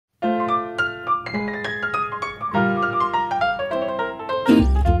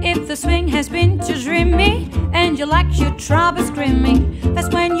the swing has been too dreamy and you like your trouble screaming, that's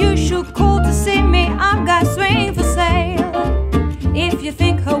when you should call to see me. I've got swing for sale. If you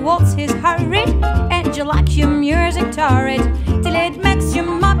think her waltz is hurried and you like your music torrid till it makes you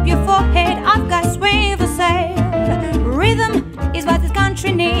mop your forehead, I've got swing for sale. Rhythm is what this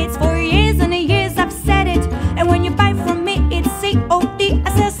country needs. For years and years I've said it, and when you buy from me it's C-O-D. I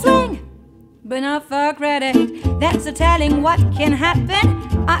said swing, but not for credit. That's a telling what can happen.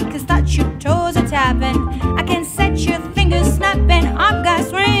 I can start your toes a tapping, I can set your fingers snapping. I've got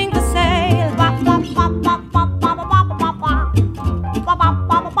swing for sale.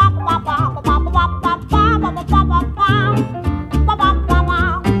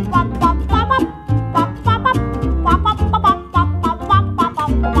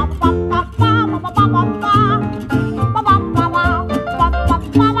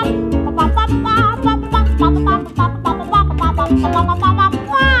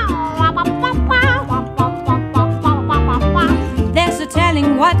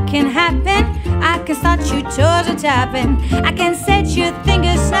 What can happen? I can start your toes a tapping, I can set your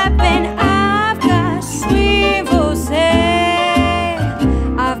fingers snapping. I've got swing for sale.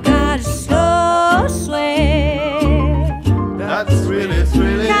 I've got a slow swing. That's really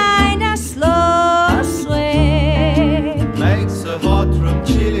thrilling. Kinda slow swing. Makes a hot room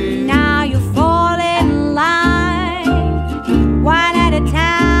chilly. Now you fall in line, one at a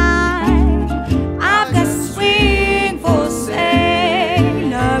time. I've got swing for sale.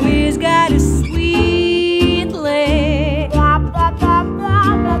 Got a sweet lick,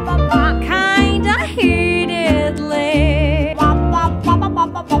 kinda heated lick, the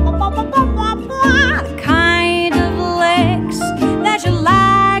kind of licks that you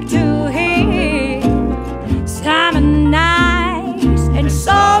like to hear. Summer nights and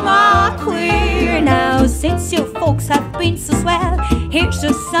summer queer. Now since your folks have been so swell, here's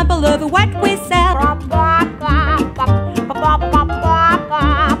a sample of what we sell.